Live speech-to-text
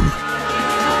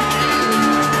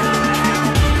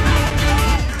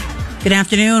Good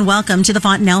afternoon. Welcome to the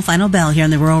Fontanelle Final Bell here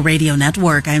on the Rural Radio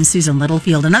Network. I'm Susan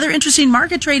Littlefield. Another interesting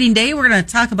market trading day. We're going to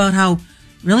talk about how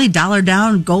really dollar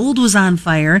down, gold was on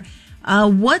fire.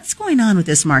 What's going on with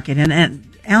this market? And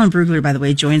Alan Brugler, by the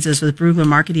way, joins us with Brugler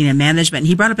Marketing and Management. And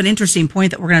he brought up an interesting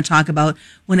point that we're going to talk about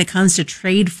when it comes to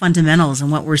trade fundamentals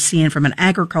and what we're seeing from an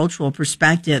agricultural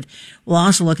perspective. We'll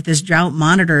also look at this drought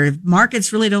monitor.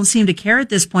 Markets really don't seem to care at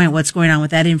this point what's going on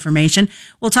with that information.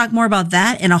 We'll talk more about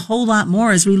that and a whole lot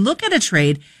more as we look at a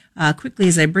trade. Quickly,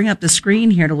 as I bring up the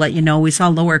screen here to let you know, we saw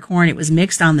lower corn. It was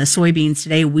mixed on the soybeans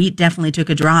today. Wheat definitely took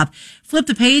a drop. Flip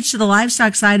the page to the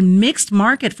livestock side. Mixed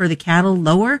market for the cattle,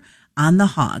 lower on the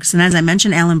hogs. And as I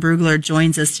mentioned, Alan Brugler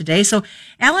joins us today. So,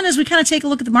 Alan, as we kind of take a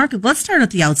look at the market, let's start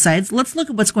at the outsides. Let's look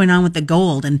at what's going on with the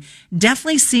gold, and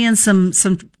definitely seeing some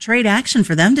trade action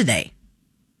for them today.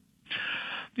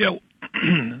 Yeah,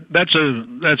 that's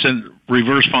a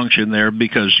reverse function there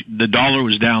because the dollar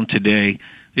was down today.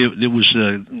 It was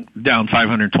down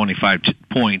 525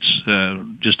 points,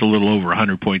 just a little over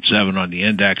 100.7 on the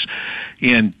index.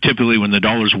 And typically when the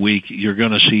dollar's weak, you're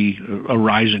going to see a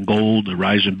rise in gold, a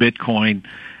rise in Bitcoin.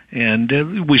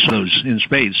 And we saw those in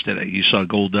spades today. You saw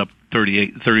gold up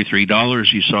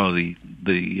 $33. You saw the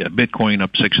Bitcoin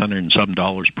up $600 and some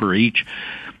dollars per each.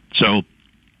 So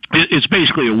it's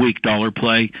basically a weak dollar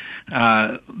play.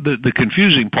 The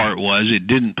confusing part was it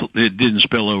didn't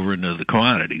spill over into the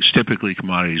commodities. Typically,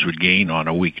 commodities would gain on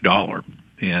a weak dollar,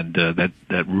 and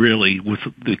that really, with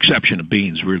the exception of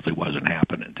beans, really wasn't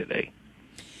happening today.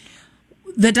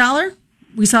 The dollar,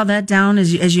 we saw that down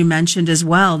as you mentioned as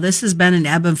well. This has been an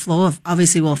ebb and flow of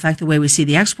obviously will affect the way we see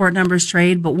the export numbers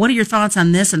trade. But what are your thoughts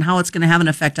on this and how it's going to have an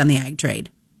effect on the ag trade?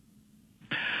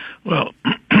 Well,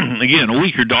 again, a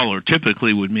weaker dollar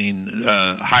typically would mean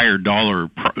higher dollar.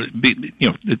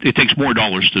 It takes more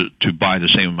dollars to buy the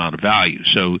same amount of value.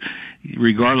 So,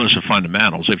 regardless of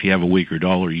fundamentals, if you have a weaker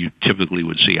dollar, you typically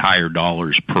would see higher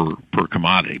dollars per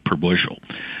commodity, per bushel.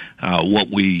 What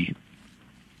we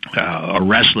are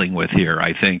wrestling with here,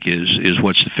 I think, is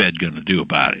what's the Fed going to do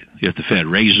about it? If the Fed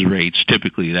raises rates,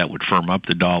 typically that would firm up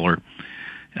the dollar.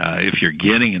 If you're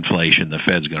getting inflation, the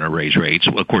Fed's going to raise rates.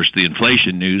 Well, of course, the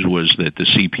inflation news was that the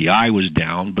CPI was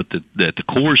down, but that the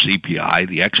core CPI,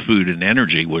 the ex-food and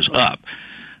energy, was up.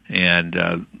 And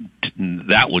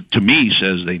that would, to me,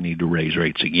 says they need to raise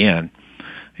rates again.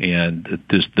 And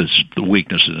the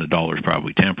weakness in the dollar is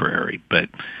probably temporary. But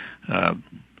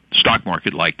stock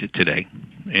market liked it today,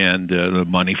 and the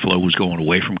money flow was going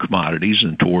away from commodities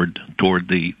and toward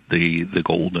the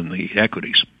gold and the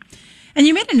equities. And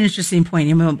you made an interesting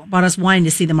point about us wanting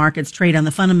to see the markets trade on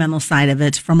the fundamental side of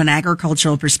it from an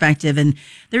agricultural perspective. And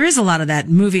there is a lot of that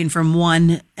moving from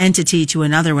one entity to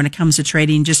another when it comes to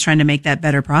trading, just trying to make that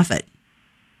better profit.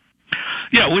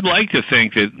 Yeah, we'd like to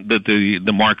think that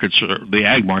the markets, the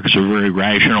ag markets, are very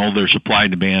rational. They're supply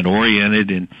and demand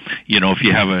oriented, and if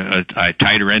you have a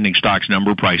tighter ending stocks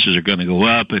number, prices are going to go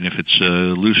up, and if it's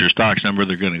a looser stocks number,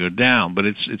 they're going to go down. But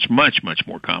it's much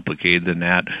more complicated than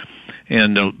that,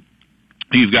 and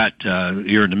you've got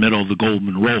you're in the middle of the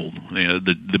golden roll.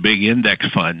 The big index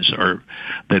funds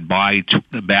that buy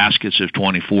baskets of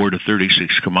 24 to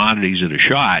 36 commodities at a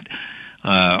shot.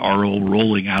 Are all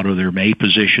rolling out of their May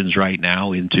positions right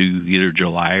now into either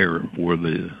July or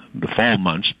the fall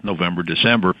months, November,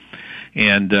 December,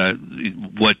 and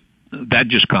what that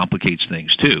just complicates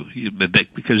things too,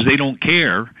 because they don't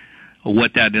care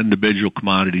what that individual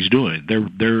commodity is doing.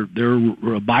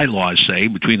 Their bylaws say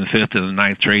between the 5th and the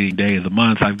 9th trading day of the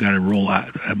month, I've got to roll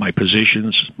out my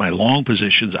positions, my long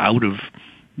positions, out of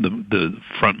the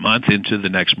front month into the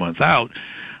next month out.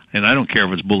 And I don't care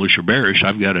if it's bullish or bearish.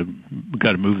 I've got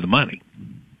to move the money.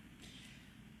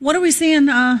 What are we seeing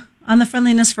on the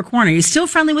friendliness for corn? Are you still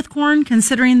friendly with corn,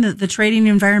 considering the trading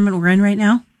environment we're in right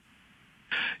now?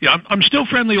 Yeah, I'm still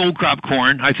friendly old crop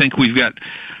corn. I think we've got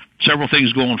several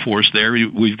things going for us there.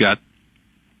 We've got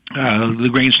the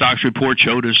grain stocks report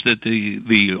showed us that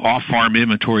the off-farm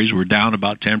inventories were down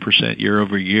about 10% year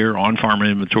over year. On-farm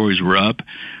inventories were up.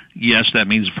 Yes, that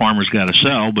means the farmer's got to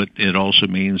sell, but it also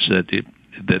means that the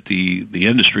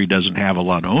industry doesn't have a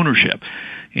lot of ownership.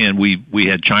 And we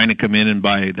had China come in and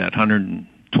buy that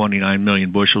 129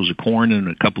 million bushels of corn in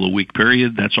a couple of week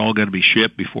period. That's all going to be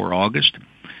shipped before August.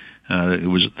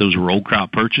 Those were old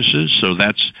crop purchases, so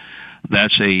that's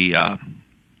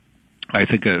I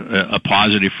think a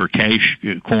positive for cash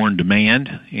corn demand.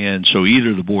 And so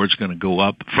either the board's going to go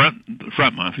up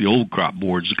front month, the old crop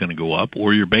board is going to go up,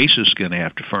 or your basis is going to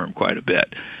have to firm quite a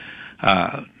bit.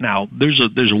 Now, there's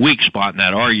a weak spot in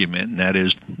that argument, and that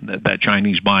is that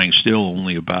Chinese buying still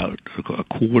only about a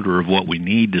quarter of what we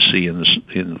need to see in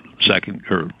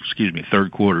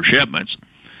third quarter shipments.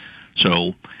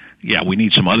 So, yeah, we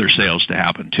need some other sales to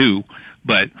happen too.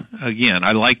 But again,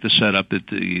 I like the setup that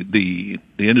the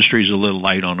industry is a little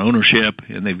light on ownership,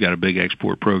 and they've got a big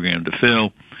export program to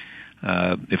fill.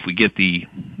 If we get the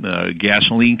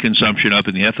gasoline consumption up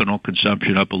and the ethanol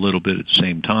consumption up a little bit at the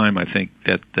same time, I think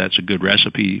that's a good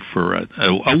recipe for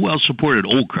a well-supported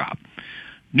old crop.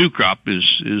 New crop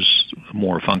is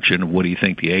more a function of what do you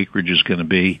think the acreage is going to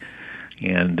be.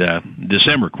 And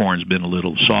December corn's been a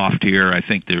little soft here. I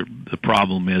think the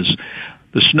problem is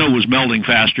the snow was melting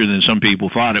faster than some people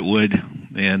thought it would,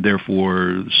 and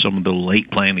therefore some of the late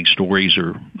planting stories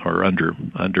are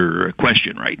under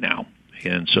question right now.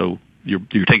 And so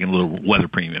you're taking a little weather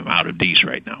premium out of Deese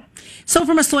right now. So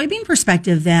from a soybean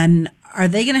perspective, then, are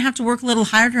they going to have to work a little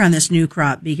harder on this new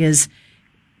crop? Because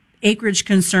acreage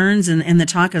concerns and the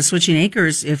talk of switching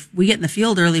acres, if we get in the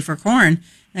field early for corn,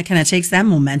 that kind of takes that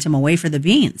momentum away for the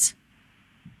beans.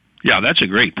 Yeah, that's a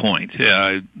great point.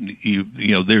 You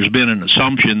know, there's been an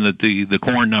assumption that the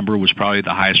corn number was probably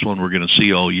the highest one we're going to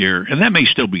see all year, and that may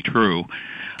still be true.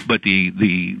 But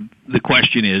the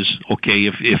question is, okay,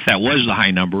 if that was the high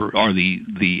number, are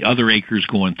the other acres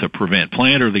going to prevent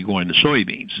plant, or are they going to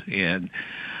soybeans? And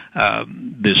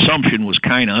the assumption was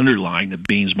kind of underlying that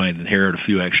beans might inherit a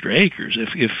few extra acres.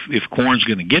 If corn's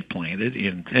going to get planted,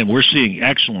 and we're seeing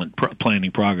excellent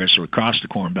planting progress across the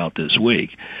Corn Belt this week,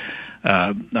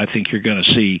 I think you're going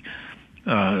to see,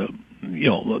 you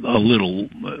know, a little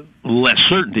less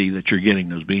certainty that you're getting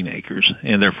those bean acres,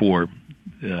 and therefore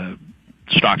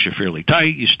stocks are fairly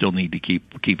tight. You still need to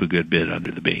keep a good bit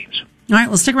under the beans. All right,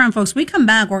 well, stick around, folks. When we come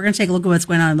back, we're going to take a look at what's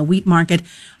going on in the wheat market.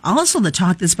 Also, the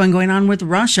talk that's been going on with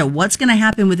Russia. What's going to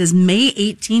happen with this May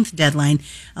 18th deadline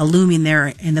looming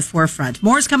there in the forefront?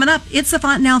 More is coming up. It's the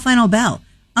Fontanelle Final Bell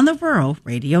on the Rural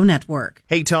Radio Network.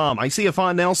 Hey, Tom, I see a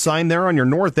Fontanelle sign there on your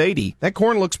North 80. That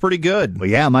corn looks pretty good. Well,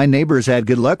 yeah, my neighbors had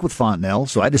good luck with Fontanelle,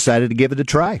 so I decided to give it a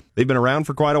try. They've been around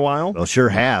for quite a while? Well, sure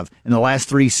have. In the last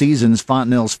 3 seasons,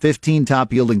 Fontanelle's 15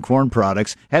 top-yielding corn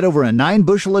products had over a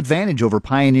 9-bushel advantage over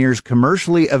Pioneer's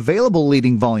commercially available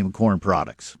leading volume corn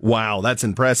products. Wow, that's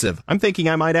impressive. I'm thinking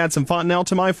I might add some Fontanelle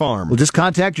to my farm. Well, just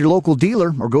contact your local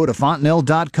dealer or go to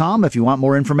fontanelle.com if you want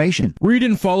more information. Read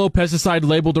and follow pesticide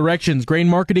label directions, grain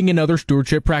marketing, and other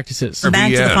stewardship practices.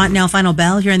 Back to the Fontanelle Final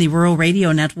Bell here on the Rural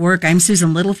Radio Network. I'm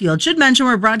Susan Littlefield. Should mention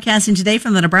we're broadcasting today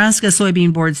from the Nebraska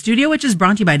Soybean Board studio, which is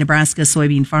brought to you by Nebraska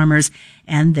soybean farmers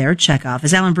and their checkoff.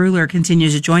 As Alan Brugler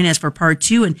continues to join us for part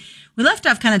 2, and we left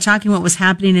off kind of talking what was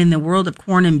happening in the world of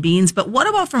corn and beans, but what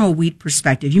about from a wheat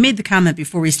perspective? You made the comment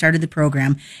before we started the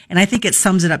program, and I think it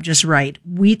sums it up just right.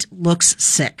 Wheat looks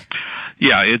sick.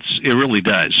 Yeah, it really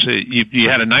does. You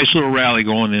had a nice little rally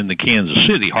going into Kansas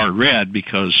City, hard red,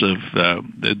 because of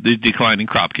the declining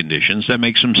crop conditions. That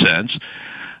makes some sense.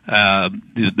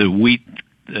 The wheat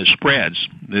spreads,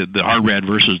 the hard red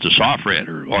versus the soft red,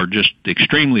 are just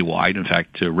extremely wide. In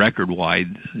fact, record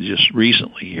wide just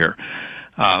recently here.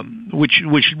 Which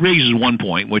raises one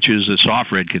point, which is the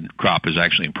soft red crop is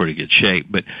actually in pretty good shape.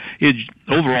 But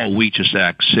overall, wheat just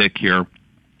acts sick here.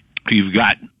 You've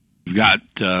got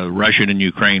Russian and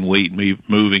Ukraine wheat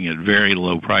moving at very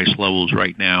low price levels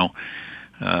right now.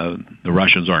 The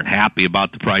Russians aren't happy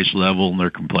about the price level, and they're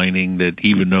complaining that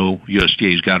even though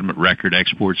USDA's got them at record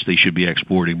exports, they should be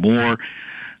exporting more.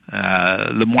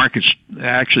 The market's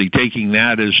actually taking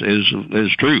that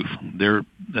as truth. They're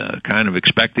kind of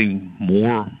expecting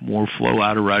more flow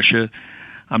out of Russia.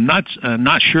 I'm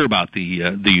not sure about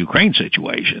the Ukraine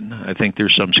situation. I think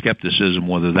there's some skepticism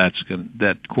whether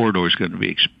that corridor is going to be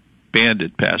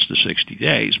expanded past the 60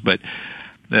 days. But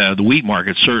the wheat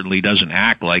market certainly doesn't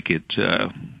act like it's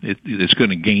going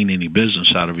to gain any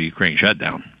business out of a Ukraine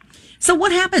shutdown. So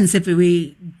what happens if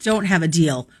we don't have a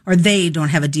deal, or they don't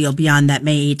have a deal beyond that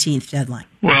May 18th deadline?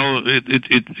 Well,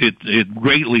 it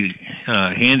greatly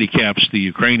handicaps the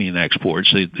Ukrainian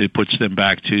exports. It puts them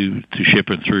back to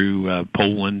shipping through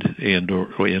Poland and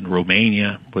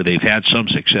Romania, where they've had some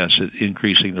success at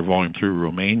increasing their volume through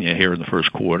Romania here in the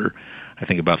first quarter. I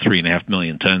think about 3.5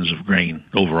 million tons of grain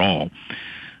overall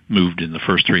moved in the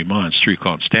first 3 months through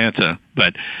Constanta.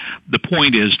 But the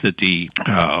point is that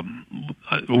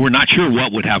we're not sure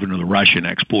what would happen to the Russian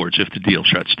exports if the deal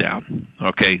shuts down.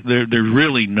 Okay, there's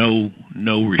really no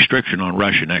restriction on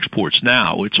Russian exports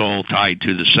now. It's all tied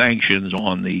to the sanctions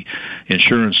on the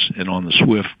insurance and on the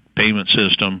SWIFT payment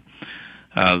system.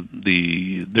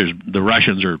 The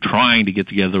Russians are trying to get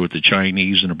together with the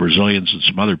Chinese and the Brazilians and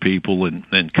some other people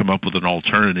and come up with an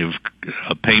alternative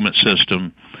payment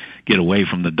system get away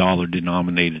from the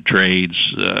dollar-denominated trades.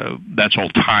 That's all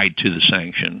tied to the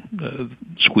sanction,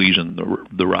 squeezing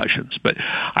the Russians. But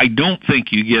I don't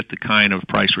think you get the kind of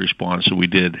price response that we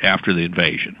did after the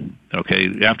invasion.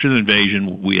 Okay, after the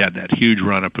invasion, we had that huge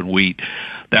run-up in wheat.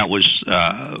 That was,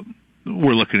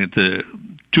 we're looking at the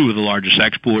two of the largest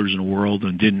exporters in the world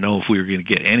and didn't know if we were going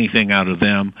to get anything out of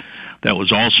them. That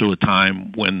was also a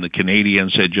time when the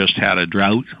Canadians had just had a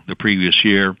drought the previous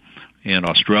year, and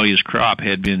Australia's crop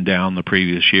had been down the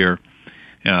previous year.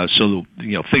 So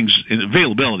things,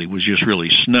 availability was just really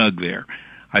snug there.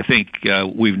 I think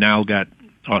we've now got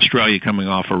Australia coming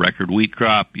off a record wheat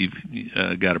crop. You've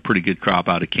got a pretty good crop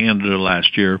out of Canada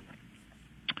last year,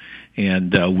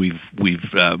 and we've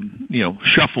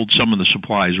shuffled some of the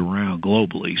supplies around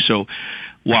globally. So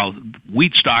while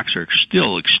wheat stocks are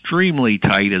still extremely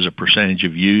tight as a percentage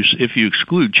of use, if you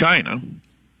exclude China,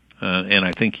 and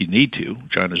I think you need to,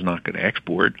 China's not going to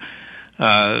export,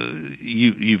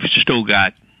 you've still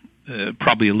got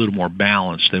probably a little more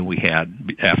balance than we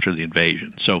had after the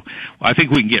invasion. So I think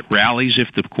we can get rallies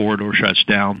if the corridor shuts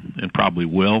down, and probably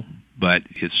will, but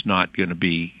it's not going to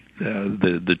be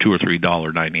the $2 or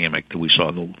 $3 dynamic that we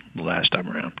saw the last time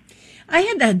around. I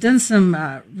had done some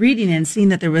reading and seen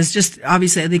that there was just,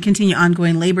 obviously, they continue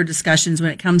ongoing labor discussions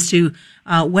when it comes to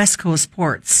West Coast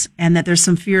ports, and that there's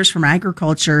some fears from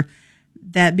agriculture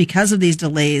that because of these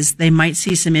delays, they might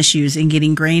see some issues in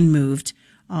getting grain moved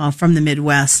from the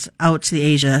Midwest out to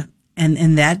Asia and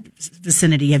in that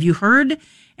vicinity. Have you heard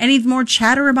any more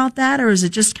chatter about that, or is it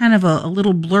just kind of a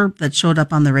little blurb that showed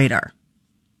up on the radar?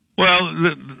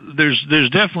 Well, there's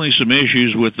definitely some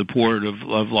issues with the port of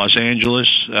Los Angeles.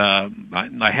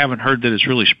 I haven't heard that it's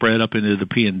really spread up into the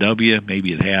PNW.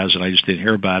 Maybe it has, and I just didn't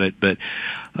hear about it. But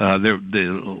the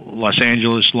Los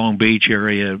Angeles, Long Beach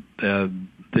area,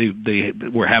 they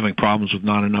were having problems with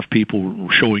not enough people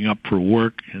showing up for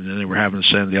work, and then they were having to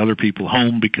send the other people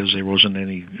home because there wasn't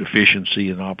any efficiency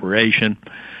in operation.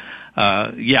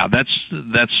 That's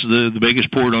the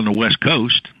biggest port on the West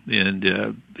Coast, and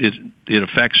it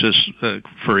affects us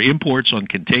for imports on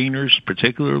containers,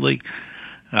 particularly.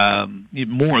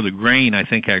 More of the grain, I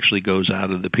think, actually goes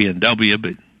out of the PNW,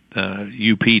 but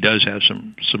UP does have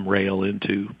some rail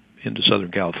into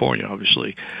Southern California,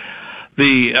 obviously.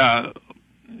 The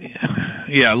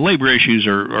labor issues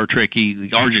are tricky.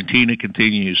 Argentina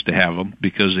continues to have them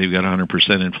because they've got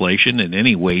 100% inflation, and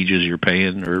any wages you're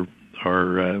paying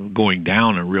are going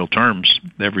down in real terms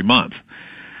every month.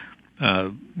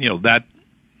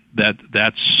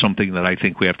 That's something that I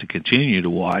think we have to continue to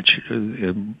watch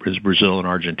is Brazil and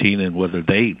Argentina, and whether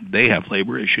they have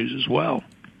labor issues as well.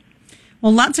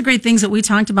 Well, lots of great things that we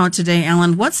talked about today,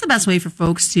 Alan. What's the best way for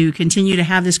folks to continue to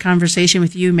have this conversation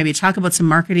with you? Maybe talk about some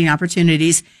marketing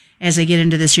opportunities as they get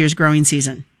into this year's growing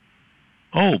season.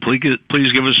 Oh, please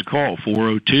give us a call,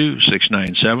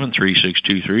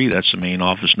 402-697-3623. That's the main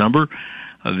office number.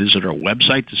 Visit our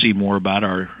website to see more about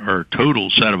our total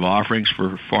set of offerings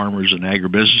for farmers and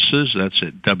agribusinesses. That's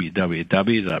at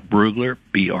www.brugler,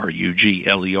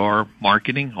 BRUGLER,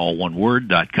 marketing, all one word,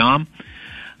 .com.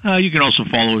 You can also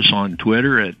follow us on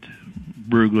Twitter at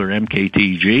Brugler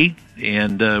MKTG,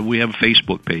 and we have a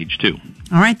Facebook page, too.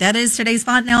 All right, that is today's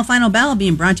Fontanelle Final Bell,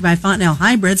 being brought to you by Fontanelle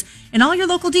Hybrids and all your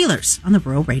local dealers on the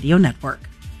Rural Radio Network.